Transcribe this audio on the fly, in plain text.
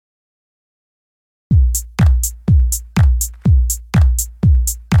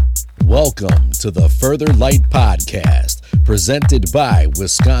Welcome to the Further Light Podcast, presented by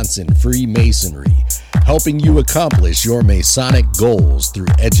Wisconsin Freemasonry, helping you accomplish your Masonic goals through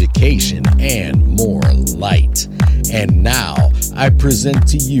education and more light. And now, I present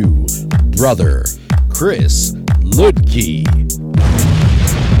to you, Brother Chris Ludke.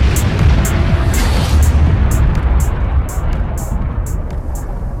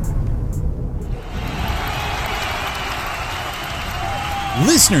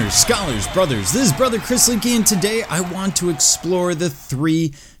 Listeners, scholars, brothers, this is Brother Chris Ludke, and today I want to explore the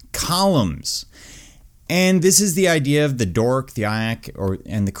three columns. And this is the idea of the Doric, the Ionic,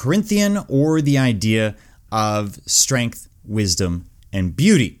 and the Corinthian, or the idea of strength, wisdom, and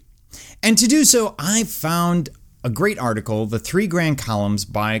beauty. And to do so, I found a great article, The Three Grand Columns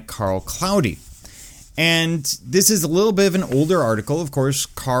by Carl Claudy. And this is a little bit of an older article, of course,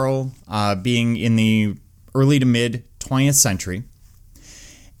 Carl being in the early to mid 20th century.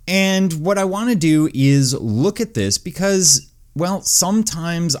 And what I want to do is look at this because, well,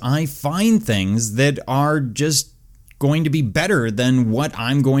 sometimes I find things that are just going to be better than what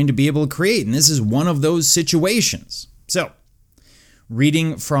I'm going to be able to create. And this is one of those situations. So,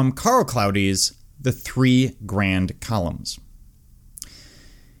 reading from Carl Claudy's The Three Grand Columns.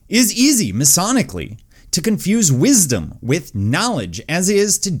 It is easy, Masonically, to confuse wisdom with knowledge, as it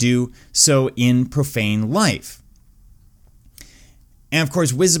is to do so in profane life. And of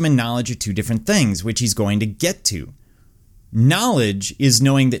course, wisdom and knowledge are two different things, which he's going to get to. Knowledge is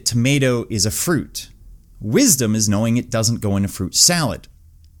knowing that tomato is a fruit. Wisdom is knowing it doesn't go in a fruit salad.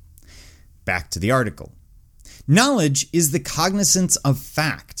 Back to the article. Knowledge is the cognizance of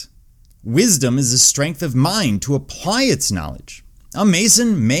fact. Wisdom is the strength of mind to apply its knowledge. A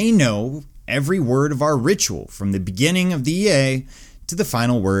Mason may know every word of our ritual, from the beginning of the EA to the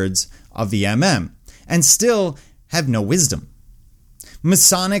final words of the MM, and still have no wisdom,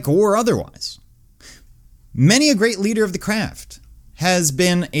 Masonic or otherwise. Many a great leader of the craft has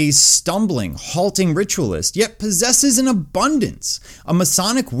been a stumbling, halting ritualist, yet possesses an abundance, a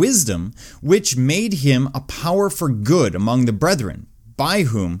Masonic wisdom which made him a power for good among the brethren, by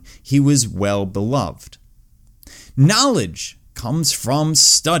whom he was well beloved. Knowledge comes from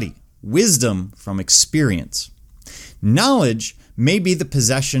study, wisdom from experience. Knowledge may be the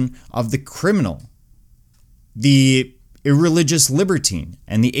possession of the criminal, the irreligious libertine,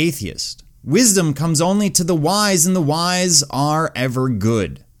 and the atheist. Wisdom comes only to the wise, and the wise are ever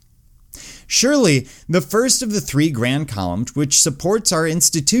good. Surely, the first of the three grand columns which supports our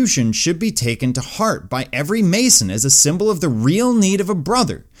institution should be taken to heart by every Mason as a symbol of the real need of a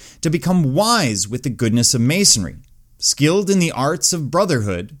brother to become wise with the goodness of Masonry, skilled in the arts of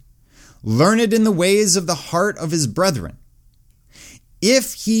brotherhood, learned in the ways of the heart of his brethren.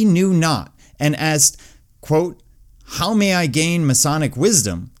 If he knew not, and asked, quote, "How may I gain Masonic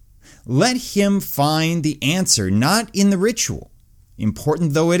wisdom?" let him find the answer not in the ritual,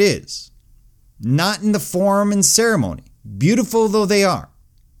 important though it is, not in the form and ceremony, beautiful though they are,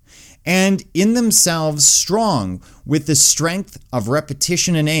 and in themselves strong with the strength of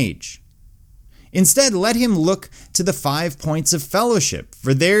repetition and age. Instead, let him look to the 5 points of fellowship,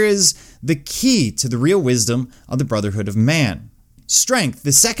 for there is the key to the real wisdom of the brotherhood of man. Strength,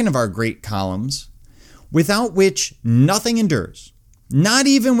 the second of our great columns, without which nothing endures, not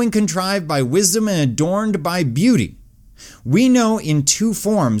even when contrived by wisdom and adorned by beauty. We know in two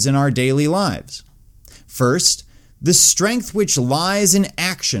forms in our daily lives. First, the strength which lies in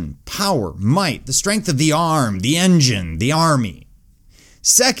action, power, might, the strength of the arm, the engine, the army.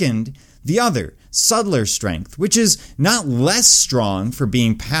 Second, the other, subtler strength, which is not less strong for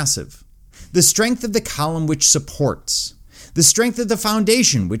being passive. The strength of the column which supports. The strength of the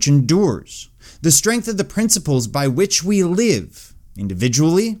foundation which endures. The strength of the principles by which we live,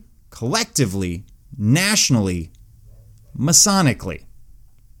 individually, collectively, nationally, Masonically.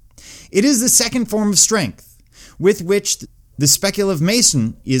 It is the second form of strength with which the speculative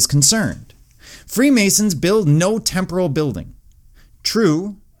Mason is concerned. Freemasons build no temporal building.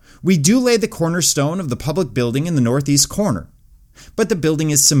 True, we do lay the cornerstone of the public building in the northeast corner, but the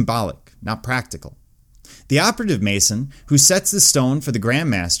building is symbolic, not practical. The operative Mason who sets the stone for the Grand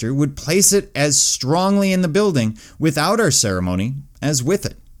Master would place it as strongly in the building without our ceremony as with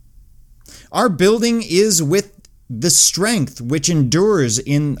it. Our building is with the strength which endures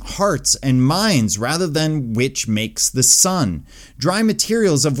in hearts and minds rather than which makes the sun, dry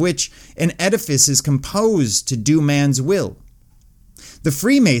materials of which an edifice is composed to do man's will. The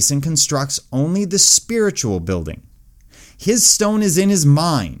Freemason constructs only the spiritual building. His stone is in his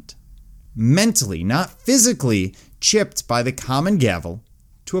mind, mentally, not physically, chipped by the common gavel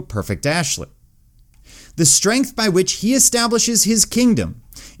to a perfect ashlar. The strength by which he establishes his kingdom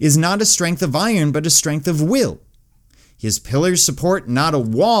is not a strength of iron, but a strength of will. His pillars support not a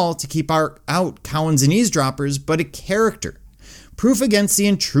wall to keep out Cowans and eavesdroppers, but a character, proof against the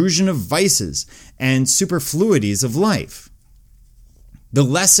intrusion of vices and superfluities of life. The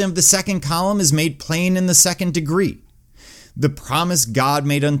lesson of the second column is made plain in the second degree. The promise God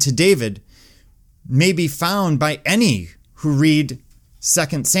made unto David may be found by any who read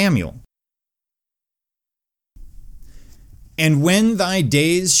 2 Samuel. And when thy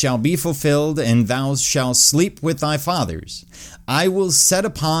days shall be fulfilled, and thou shalt sleep with thy fathers, I will set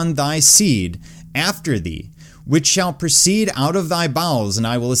upon thy seed after thee, which shall proceed out of thy bowels, and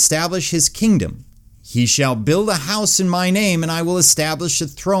I will establish his kingdom. He shall build a house in my name, and I will establish the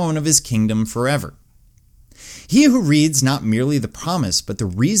throne of his kingdom forever. He who reads not merely the promise, but the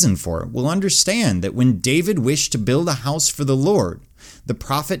reason for it, will understand that when David wished to build a house for the Lord, the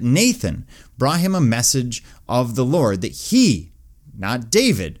prophet Nathan brought him a message of the Lord that he, not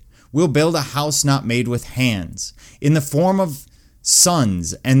David, will build a house not made with hands, in the form of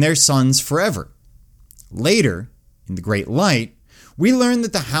sons and their sons forever. Later, in the great light, we learn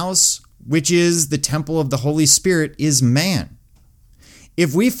that the house, which is the temple of the Holy Spirit, is man.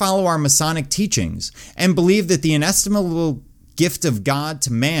 If we follow our Masonic teachings and believe that the inestimable gift of God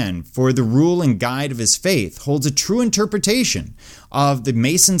to man for the rule and guide of his faith holds a true interpretation of the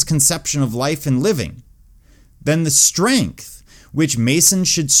Mason's conception of life and living, then the strength which Masons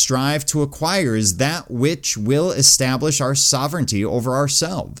should strive to acquire is that which will establish our sovereignty over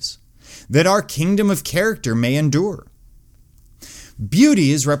ourselves, that our kingdom of character may endure.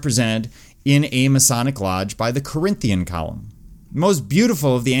 Beauty is represented in a Masonic lodge by the Corinthian column, most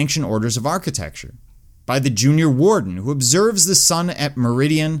beautiful of the ancient orders of architecture, by the junior warden who observes the sun at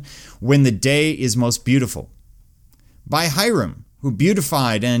meridian when the day is most beautiful, by Hiram who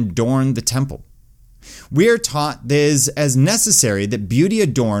beautified and adorned the temple. We are taught that it is as necessary that beauty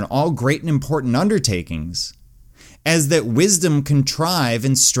adorn all great and important undertakings as that wisdom contrive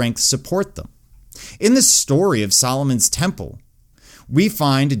and strength support them. In the story of Solomon's temple, we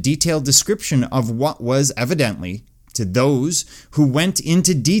find a detailed description of what was evidently, to those who went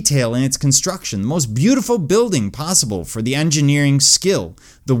into detail in its construction, the most beautiful building possible for the engineering skill,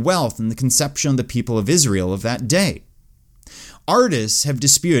 the wealth, and the conception of the people of Israel of that day. Artists have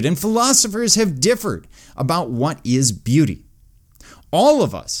disputed and philosophers have differed about what is beauty. All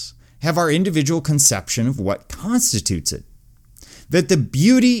of us have our individual conception of what constitutes it. That the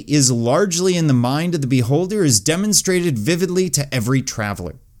beauty is largely in the mind of the beholder is demonstrated vividly to every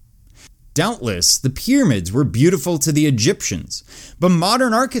traveler. Doubtless, the pyramids were beautiful to the Egyptians, but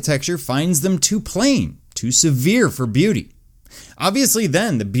modern architecture finds them too plain, too severe for beauty. Obviously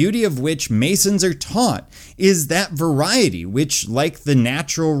then, the beauty of which Masons are taught is that variety which, like the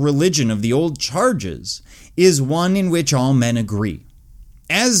natural religion of the old charges, is one in which all men agree.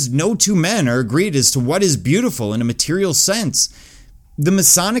 As no two men are agreed as to what is beautiful in a material sense, the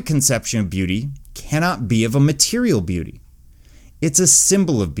Masonic conception of beauty cannot be of a material beauty. It's a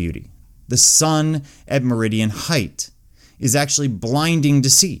symbol of beauty. The sun at meridian height is actually blinding to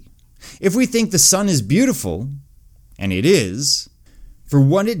see. If we think the sun is beautiful, and it is, for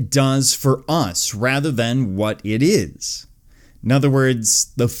what it does for us rather than what it is. In other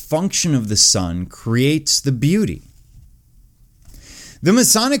words, the function of the sun creates the beauty. The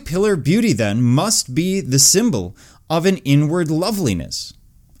Masonic pillar of beauty, then, must be the symbol of an inward loveliness,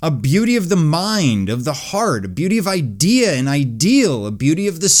 a beauty of the mind, of the heart, a beauty of idea and ideal, a beauty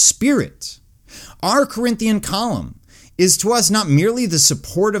of the spirit. Our Corinthian column is to us not merely the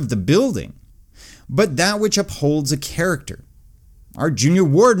support of the building, but that which upholds a character. Our junior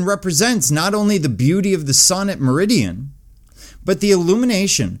warden represents not only the beauty of the sun at meridian, but the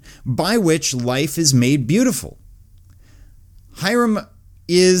illumination by which life is made beautiful. Hiram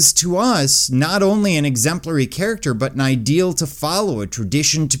is to us not only an exemplary character, but an ideal to follow, a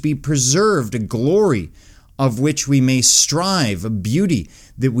tradition to be preserved, a glory of which we may strive, a beauty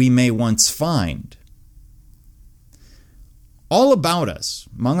that we may once find. All about us,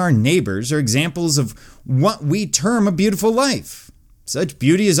 among our neighbors, are examples of what we term a beautiful life. Such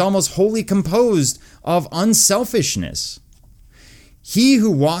beauty is almost wholly composed of unselfishness. He who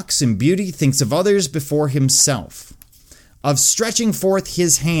walks in beauty thinks of others before himself, of stretching forth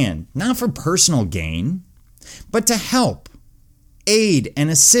his hand, not for personal gain, but to help, aid, and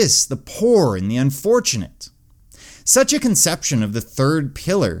assist the poor and the unfortunate. Such a conception of the third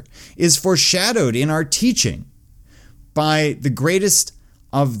pillar is foreshadowed in our teaching by the greatest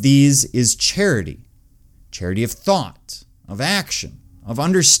of these is charity. Charity of thought, of action, of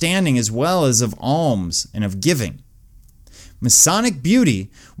understanding, as well as of alms and of giving. Masonic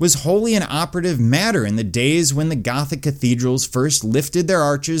beauty was wholly an operative matter in the days when the Gothic cathedrals first lifted their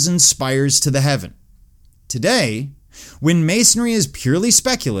arches and spires to the heaven. Today, when Masonry is purely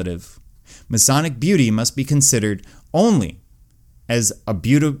speculative, Masonic beauty must be considered only as a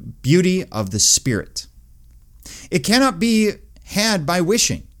beauty of the spirit. It cannot be had by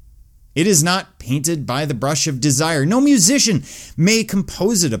wishing. It is not painted by the brush of desire. No musician may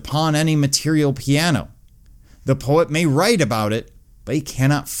compose it upon any material piano. The poet may write about it, but he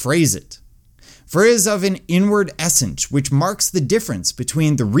cannot phrase it. For it is of an inward essence which marks the difference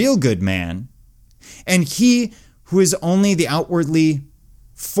between the real good man and he who is only the outwardly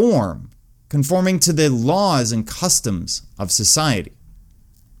form, conforming to the laws and customs of society.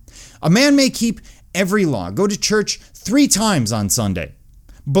 A man may keep every law, go to church 3 times on Sunday,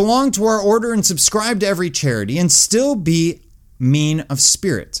 belong to our order and subscribe to every charity, and still be mean of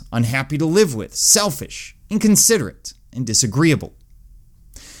spirit, unhappy to live with, selfish, inconsiderate, and disagreeable.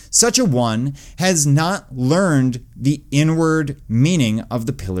 Such a one has not learned the inward meaning of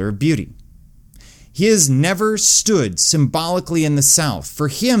the pillar of beauty. He has never stood symbolically in the south. For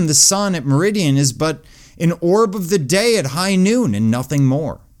him, the sun at meridian is but an orb of the day at high noon and nothing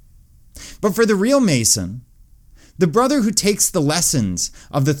more. But for the real Mason, the brother who takes the lessons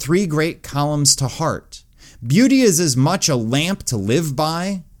of the 3 great columns to heart, beauty is as much a lamp to live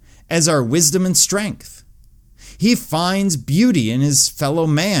by as our wisdom and strength. He finds beauty in his fellow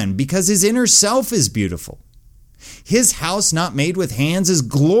man because his inner self is beautiful. His house not made with hands is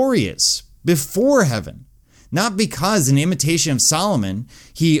glorious before heaven, not because in imitation of Solomon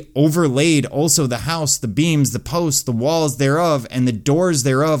he overlaid also the house, the beams, the posts, the walls thereof, and the doors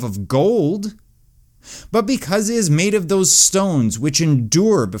thereof of gold, but because it is made of those stones which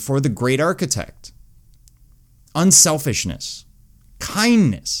endure before the great architect. Unselfishness,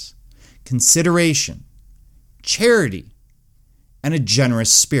 kindness, consideration, charity, and a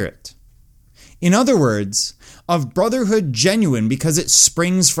generous spirit. In other words, of brotherhood genuine because it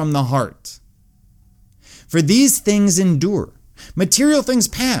springs from the heart. For these things endure. Material things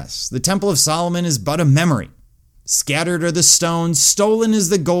pass. The Temple of Solomon is but a memory. Scattered are the stones, stolen is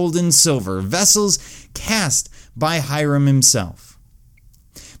the gold and silver, vessels cast by Hiram himself.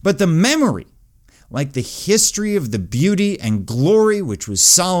 But the memory, like the history of the beauty and glory which was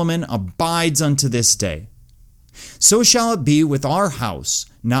Solomon, abides unto this day. So shall it be with our house,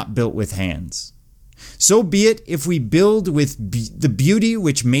 not built with hands. So be it if we build with the beauty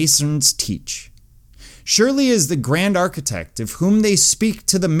which masons teach. Surely is the grand architect of whom they speak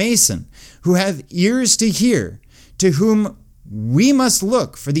to the mason, who hath ears to hear, to whom we must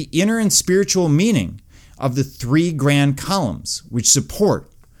look for the inner and spiritual meaning of the 3 grand columns which support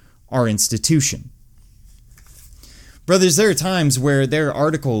our institution. Brothers, there are times where there are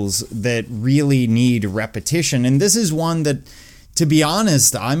articles that really need repetition, and this is one that, to be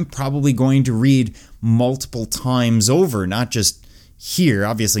honest, I'm probably going to read multiple times over, not just here,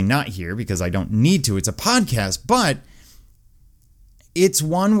 obviously not here because I don't need to, it's a podcast, but it's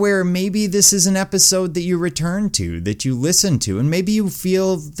one where maybe this is an episode that you return to, that you listen to, and maybe you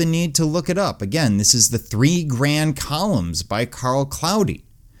feel the need to look it up. Again, this is the 3 grand columns by Carl Claudy.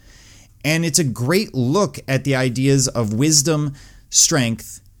 And it's a great look at the ideas of wisdom,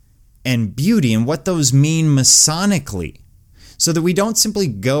 strength, and beauty and what those mean Masonically. So that we don't simply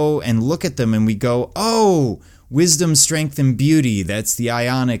go and look at them and we go, oh, wisdom, strength, and beauty, that's the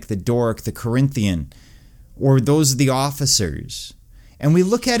Ionic, the Doric, the Corinthian, or those are the officers. And we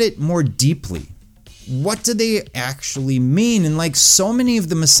look at it more deeply. What do they actually mean? And like so many of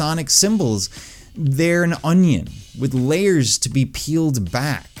the Masonic symbols, they're an onion with layers to be peeled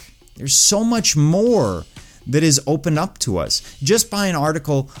back. There's so much more that is opened up to us just by an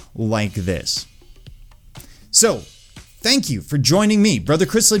article like this. So, thank you for joining me, Brother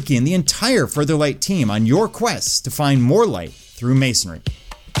Chris Lidke, and the entire Further Light team on your quest to find more light through Masonry.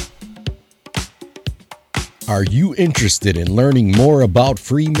 Are you interested in learning more about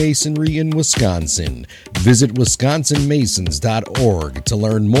Freemasonry in Wisconsin? Visit wisconsinmasons.org to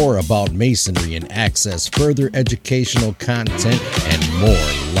learn more about Masonry and access further educational content and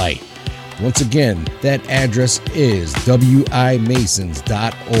more light. Once again, that address is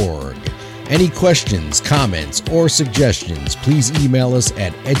wimasons.org. Any questions, comments, or suggestions, please email us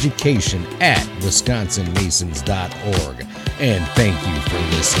at education@wisconsinmasons.org. And thank you for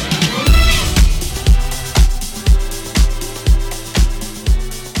listening.